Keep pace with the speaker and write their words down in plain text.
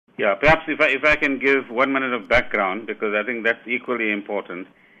Yeah, perhaps if I can give 1 minute of background, because I think that's equally important,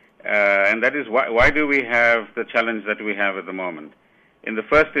 and that is why do we have the challenge that we have at the moment? In the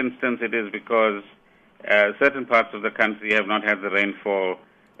first instance, it is because certain parts of the country have not had the rainfall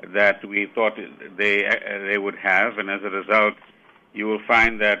that we thought they would have, and as a result, you will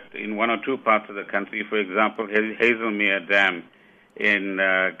find that in one or two parts of the country, for example, Hazelmere Dam in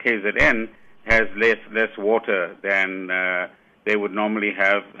KZN has less water than they would normally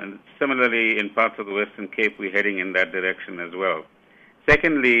have, and similarly in parts of the Western Cape, we're heading in that direction as well.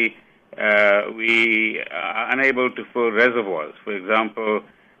 Secondly, we are unable to fill reservoirs. For example,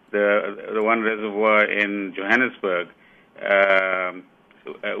 the one reservoir in Johannesburg,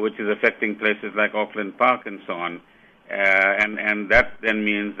 which is affecting places like Auckland Park and so on, and that then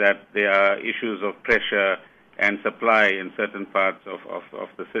means that there are issues of pressure and supply in certain parts of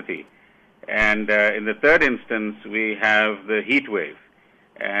the city. And in the third instance, we have the heat wave,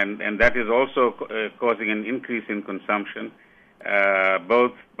 and that is also causing an increase in consumption,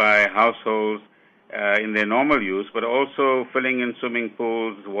 both by households in their normal use, but also filling in swimming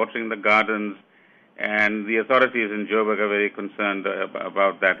pools, watering the gardens, and the authorities in Joburg are very concerned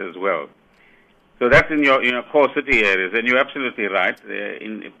about that as well. So that's in your core city areas, and you're absolutely right.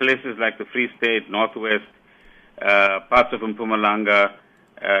 In places like the Free State, Northwest, parts of Mpumalanga,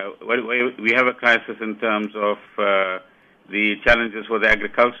 we have a crisis in terms of the challenges for the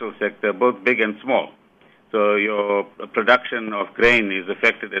agricultural sector, both big and small. So your production of grain is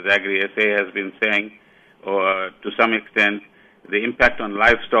affected, as Agri-SA has been saying, or to some extent. The impact on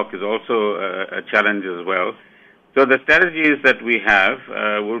livestock is also a challenge as well. So the strategies that we have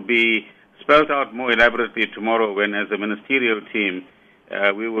will be spelled out more elaborately tomorrow when, as a ministerial team,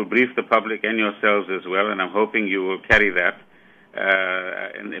 we will brief the public and yourselves as well, and I'm hoping you will carry that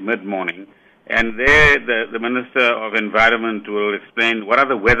in the mid-morning. And there, the Minister of Environment will explain what are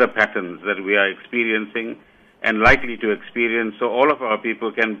the weather patterns that we are experiencing and likely to experience, so all of our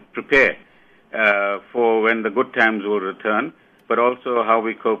people can prepare for when the good times will return, but also how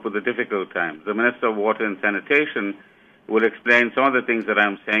we cope with the difficult times. The Minister of Water and Sanitation will explain some of the things that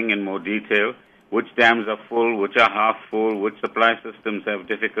I'm saying in more detail, which dams are full, which are half full, which supply systems have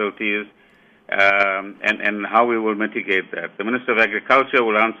difficulties, and how we will mitigate that. The Minister of Agriculture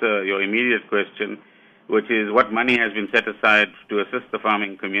will answer your immediate question, which is what money has been set aside to assist the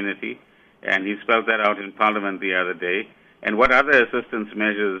farming community, and he spelled that out in Parliament the other day, and what other assistance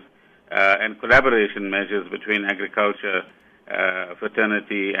measures and collaboration measures between agriculture,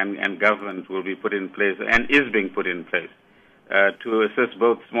 fraternity, and government will be put in place and is being put in place to assist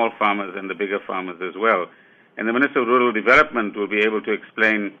both small farmers and the bigger farmers as well. And the Minister of Rural Development will be able to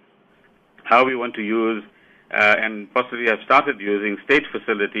explain how we want to use and possibly have started using state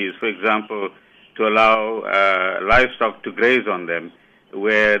facilities, for example, to allow livestock to graze on them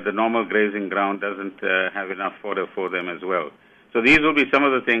where the normal grazing ground doesn't have enough fodder for them as well. So these will be some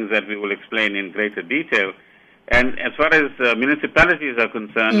of the things that we will explain in greater detail. And as far as municipalities are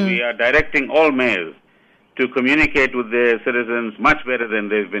concerned, we are directing all mayors to communicate with their citizens much better than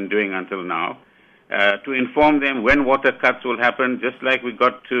they've been doing until now, to inform them when water cuts will happen, just like we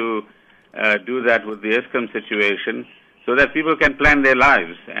got to do that with the Eskom situation, so that people can plan their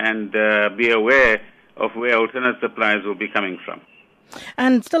lives and be aware of where alternate supplies will be coming from.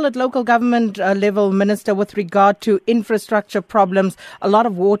 And still at local government level, Minister, with regard to infrastructure problems, a lot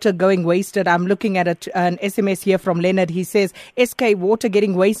of water going wasted. I'm looking at an SMS here from Leonard. He says, SK water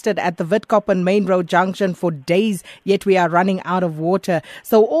getting wasted at the Witkopp and Main Road Junction for days, yet we are running out of water.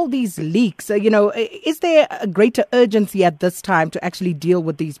 So all these leaks, is there a greater urgency at this time to actually deal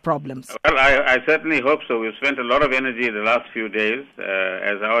with these problems? Well, I certainly hope so. We've spent a lot of energy the last few days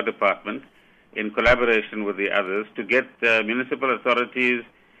as our department, in collaboration with the others, to get municipal authorities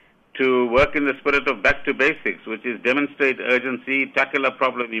to work in the spirit of back to basics, which is demonstrate urgency, tackle a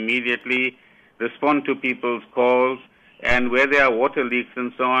problem immediately, respond to people's calls, and where there are water leaks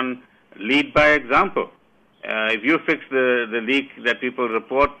and so on, lead by example. If you fix the leak that people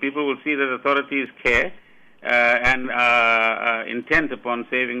report, people will see that authorities care and are intent upon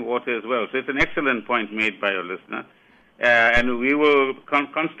saving water as well. So it's an excellent point made by your listener. And we will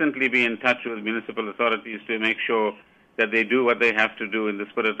constantly be in touch with municipal authorities to make sure that they do what they have to do in the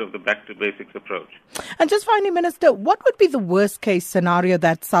spirit of the back-to-basics approach. And just finally, Minister, what would be the worst-case scenario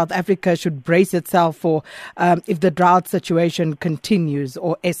that South Africa should brace itself for if the drought situation continues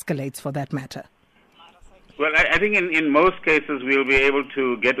or escalates, for that matter? Well, I think in most cases we'll be able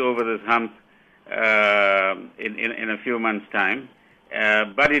to get over this hump in a few months' time.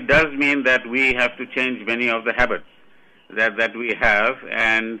 But it does mean that we have to change many of the habits that we have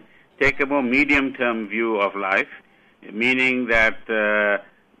and take a more medium-term view of life, meaning that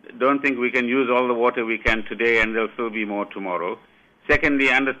don't think we can use all the water we can today and there'll still be more tomorrow. Secondly,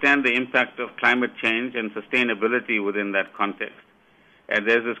 understand the impact of climate change and sustainability within that context.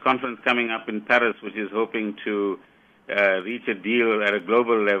 There's this conference coming up in Paris which is hoping to reach a deal at a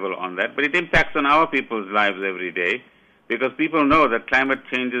global level on that. But it impacts on our people's lives every day because people know that climate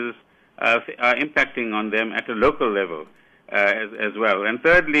changes are impacting on them at a local level as well. And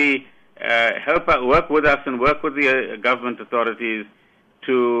thirdly, work with us and work with the government authorities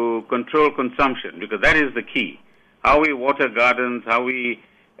to control consumption, because that is the key. How we water gardens, how we,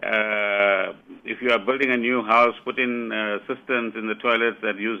 if you are building a new house, put in cisterns in the toilets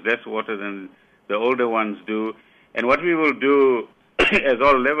that use less water than the older ones do. And what we will do as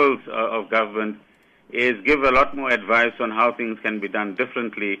all levels of government is give a lot more advice on how things can be done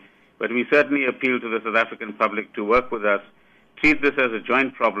differently. But we certainly appeal to the South African public to work with us, treat this as a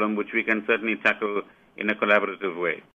joint problem which we can certainly tackle in a collaborative way.